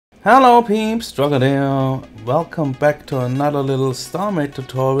Hello peeps, Drugger here. Welcome back to another little Starmade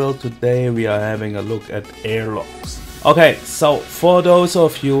tutorial. Today we are having a look at airlocks. Okay, so for those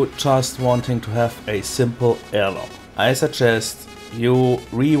of you just wanting to have a simple airlock, I suggest you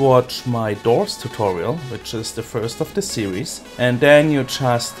rewatch my doors tutorial, which is the first of the series, and then you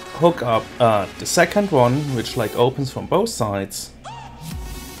just hook up the second one, which like opens from both sides,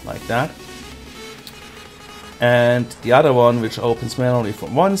 like that. And the other one, which opens manually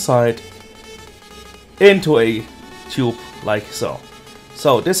from one side into a tube like so.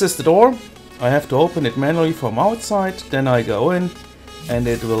 So this is the door. I have to open it manually from outside, then I go in and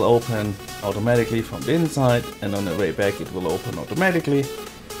it will open automatically from the inside, and on the way back it will open automatically.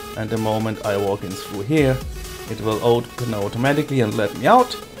 And the moment I walk in through here, it will open automatically and let me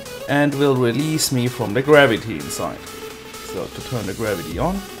out and will release me from the gravity inside. So to turn the gravity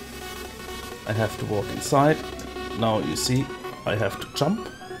on, I have to walk inside. Now you see I have to jump.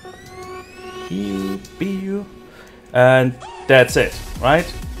 And that's it, right?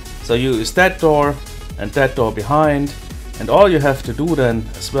 So you use that door and that door behind, and all you have to do then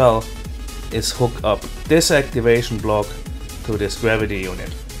as well is hook up this activation block to this gravity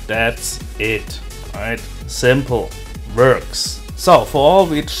unit. That's it, right? Simple, works. So for all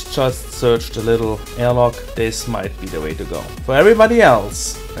which just searched a little airlock, this might be the way to go. For everybody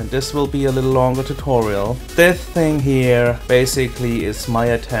else, and this will be a little longer tutorial, this thing here basically is my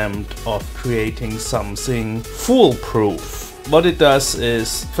attempt of creating something foolproof. What it does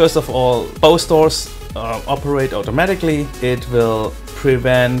is, first of all, both doors operate automatically. It will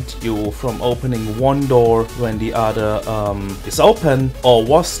prevent you from opening one door when the other is open or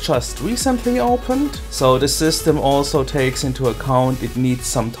was just recently opened. So the system also takes into account it needs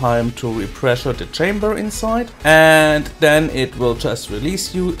some time to repressure the chamber inside, and then it will just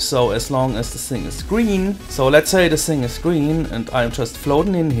release you. So as long as this thing is green, so let's say this thing is green and I'm just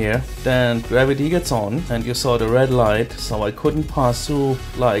floating in here, then gravity gets on and you saw the red light, so I couldn't pass through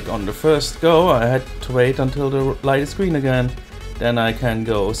like on the first go. I had to wait until the light is green again. Then I can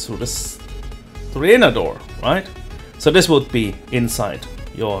go through the inner door, right? So this would be inside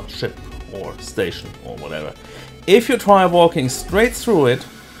your ship or station or whatever. If you try walking straight through it,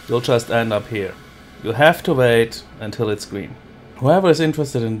 you'll just end up here. You have to wait until it's green. Whoever is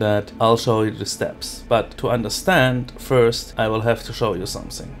interested in that, I'll show you the steps. But to understand, first I will have to show you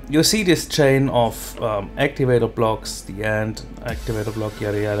something. You see this chain of activator blocks, the end, activator block,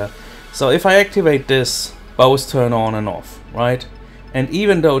 yada yada. So if I activate this, both turn on and off, right? And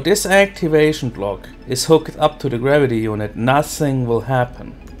even though this activation block is hooked up to the gravity unit, nothing will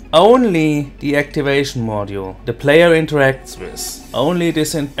happen. Only the activation module the player interacts with, only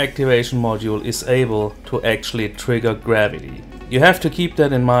this activation module is able to actually trigger gravity. You have to keep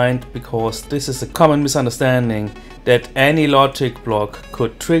that in mind, because this is a common misunderstanding that any logic block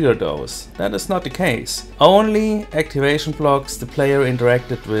could trigger those. That is not the case. Only activation blocks the player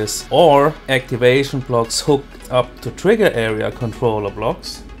interacted with, or activation blocks hooked up to trigger area controller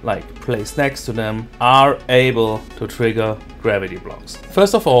blocks, like placed next to them, are able to trigger gravity blocks.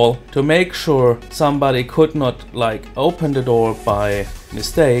 First of all, to make sure somebody could not like open the door by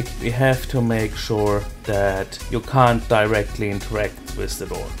mistake, we have to make sure that you can't directly interact with the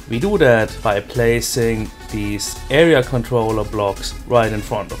door. We do that by placing these area controller blocks right in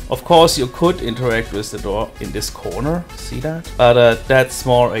front of. Of course, you could interact with the door in this corner, see that? But that's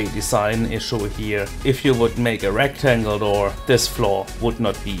more a design issue here. If you would make a rectangle door, this flaw would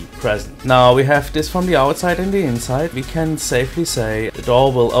not be present. Now we have this from the outside and the inside. We can safely say the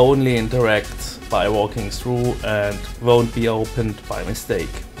door will only interact by walking through and won't be opened by mistake,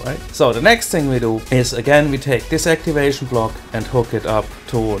 right? So the next thing we do is, again, we take this activation block and hook it up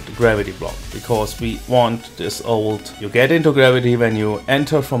to the gravity block, because we want this old, you get into gravity when you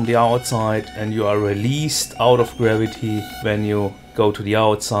enter from the outside and you are released out of gravity when you go to the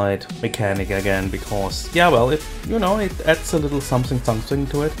outside mechanic again, because yeah, well, it, you know, it adds a little something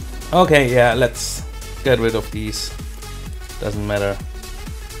to it. Okay, yeah, let's get rid of these, doesn't matter.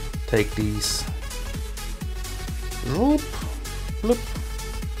 Take these. Bloop, bloop.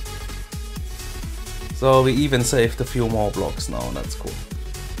 So we even saved a few more blocks now, that's cool.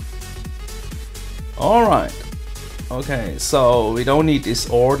 Alright. Okay, so we don't need this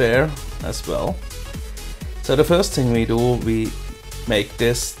ore there as well. So the first thing we do, we make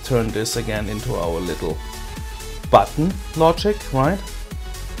this, turn this again into our little button logic, right?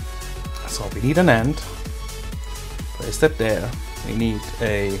 So we need an end. Place that there. We need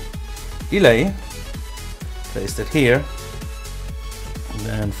a delay. Place that here. And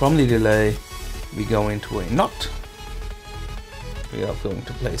then from the delay we go into a knot. We are going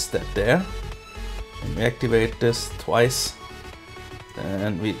to place that there. And we activate this twice.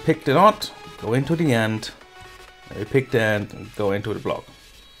 And we pick the knot, go into the end, and we pick the end and go into the block.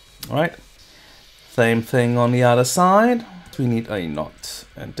 Alright, same thing on the other side. We need a knot,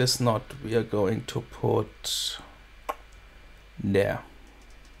 and this knot we are going to put there.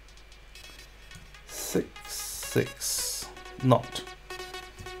 6, 6 knot.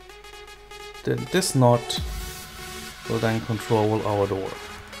 Then this knot will then control our door.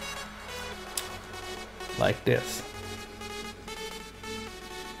 Like this.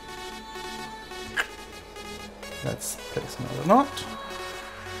 Let's place another knot.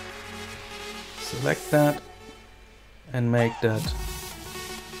 Select that and make that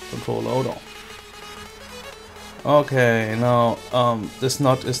control our door. Okay, now this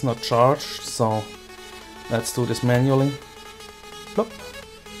knot is not charged, so let's do this manually. Plop.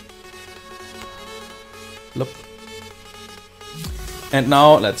 Plop. And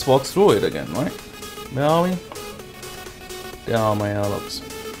now let's walk through it again, right? Where are we? There are my airlocks.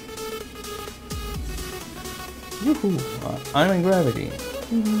 Yoo-hoo! I'm in gravity.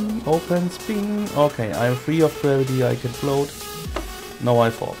 Open spin. Okay, I'm free of gravity, I can float. No, I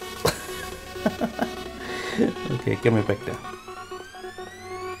fall. Okay, get me back there.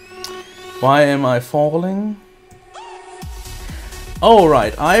 Why am I falling? Oh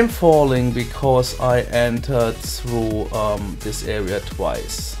right, I'm falling because I entered through this area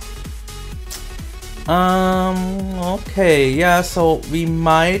twice. Okay, yeah, so we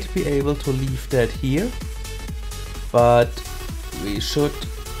might be able to leave that here, but we should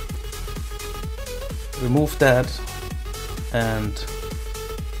remove that and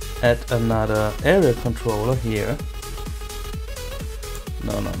add another area controller here.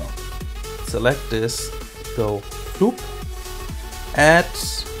 No. Select this, go loop, add,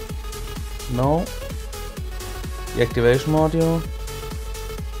 no, the activation module,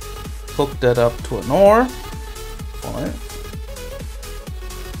 hook that up to an OR, 5,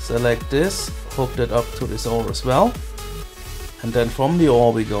 select this, hook that up to this OR as well, and then from the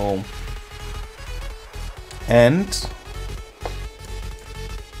OR we go and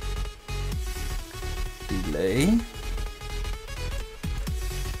delay,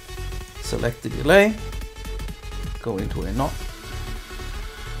 select the delay, go into a knot,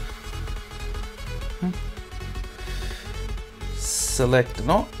 select the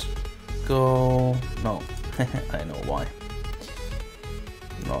knot, go, no, I know why,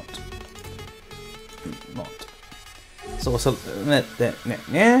 knot, so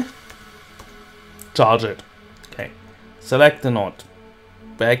charge it, okay, select the knot,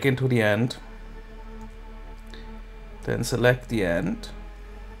 back into the end, then select the end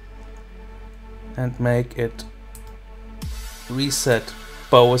and make it reset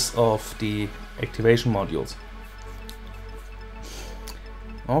both of the activation modules.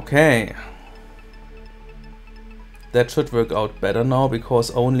 Okay, that should work out better now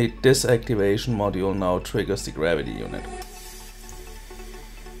because only this activation module now triggers the gravity unit.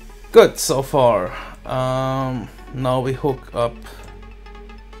 Good so far. Now we hook up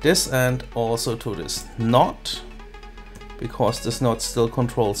this end also to this knot, because this knot still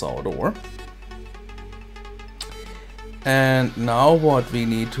controls our door. And now what we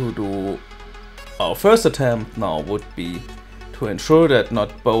need to do, our first attempt now would be to ensure that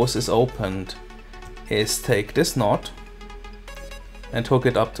knot both is opened, is take this knot and hook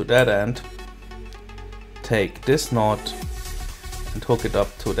it up to that end, take this knot and hook it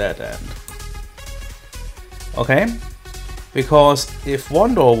up to that end. Okay, because if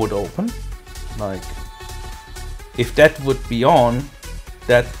one door would open, like if that would be on,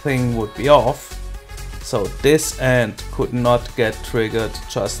 that thing would be off, so this end could not get triggered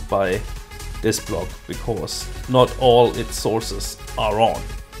just by this block, because not all its sources are on,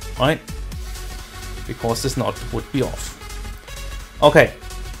 right? Because this knot would be off. Okay,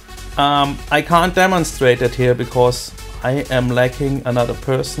 I can't demonstrate it here because I am lacking another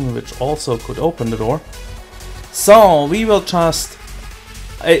person which also could open the door. So we will just,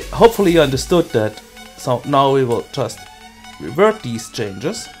 hopefully you understood that. So now we will just revert these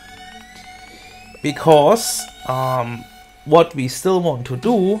changes, because what we still want to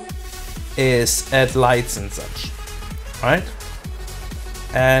do is add lights and such, right?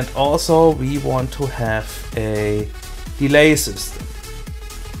 And also we want to have a delay system.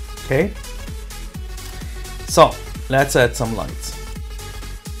 Okay, so let's add some lights.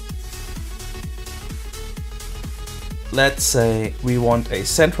 Let's say we want a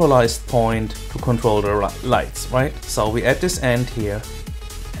centralized point to control the lights, right? So we add this end here,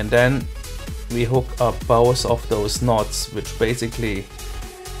 and then we hook up both of those knots, which basically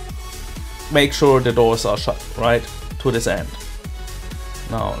make sure the doors are shut, right, to this end.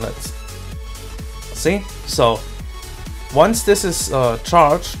 Now let's see. So once this is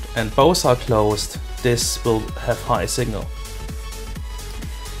charged and both are closed, this will have high signal.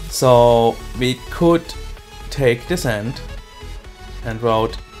 So we could take this end and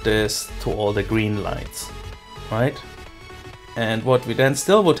route this to all the green lights, right? And what we then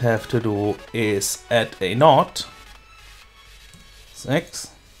still would have to do is add a knot,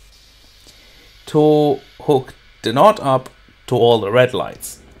 6, to hook the knot up to all the red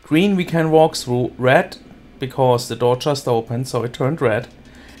lights. Green we can walk through, red because the door just opened so it turned red.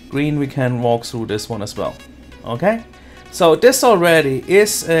 Green we can walk through this one as well. Okay? So this already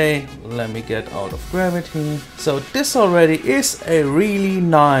is a, let me get out of gravity. So this already is a really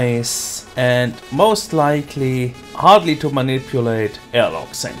nice and most likely hardly to manipulate airlock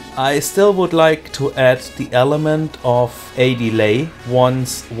thing. I still would like to add the element of a delay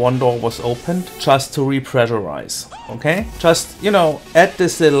once one door was opened, just to repressurize. Okay? Just, you know, add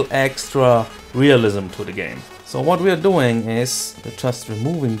this little extra realism to the game. So what we are doing is we're just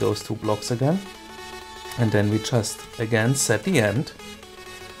removing those two blocks again. And then we just again set the end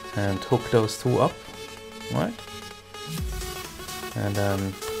and hook those two up, right? And then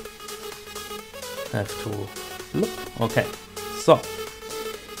have to look. Okay, so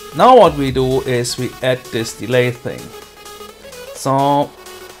now what we do is we add this delay thing. So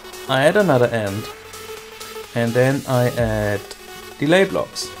I add another end and then I add delay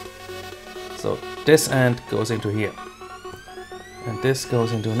blocks. So this end goes into here. And this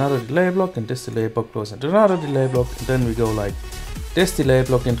goes into another delay block, and this delay block goes into another delay block, and then we go like this delay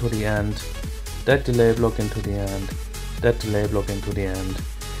block into the end, that delay block into the end, that delay block into the end.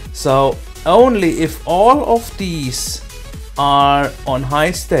 So only if all of these are on high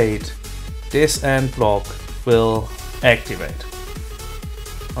state, this end block will activate.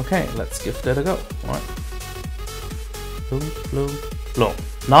 Okay, let's give that a go. All right. Boom, boom, boom.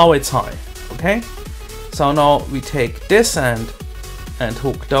 Now it's high. Okay. So now we take this end and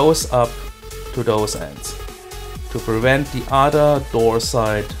hook those up to those ends to prevent the other door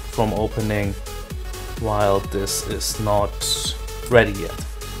side from opening while this is not ready yet.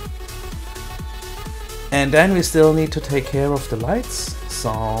 And then we still need to take care of the lights,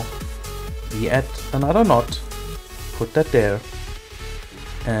 so we add another knot, put that there,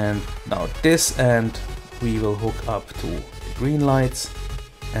 and now this end we will hook up to the green lights,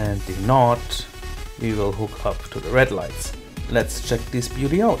 and the knot we will hook up to the red lights. Let's check this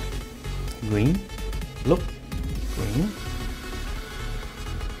beauty out. Green, look, green.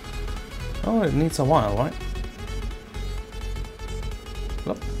 Oh, it needs a while, right?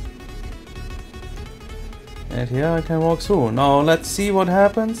 Look. And here I can walk through. Now let's see what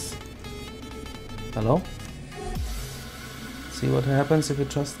happens. Hello? See what happens if you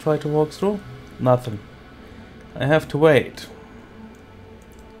just try to walk through? Nothing. I have to wait.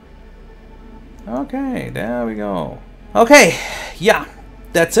 Okay, there we go. Okay, yeah,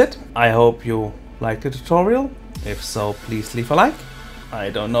 that's it. I hope you liked the tutorial. If so, please leave a like. I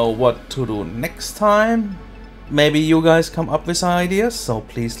don't know what to do next time. Maybe you guys come up with ideas, so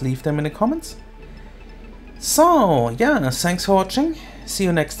please leave them in the comments. So, yeah, thanks for watching. See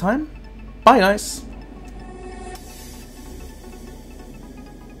you next time. Bye, guys.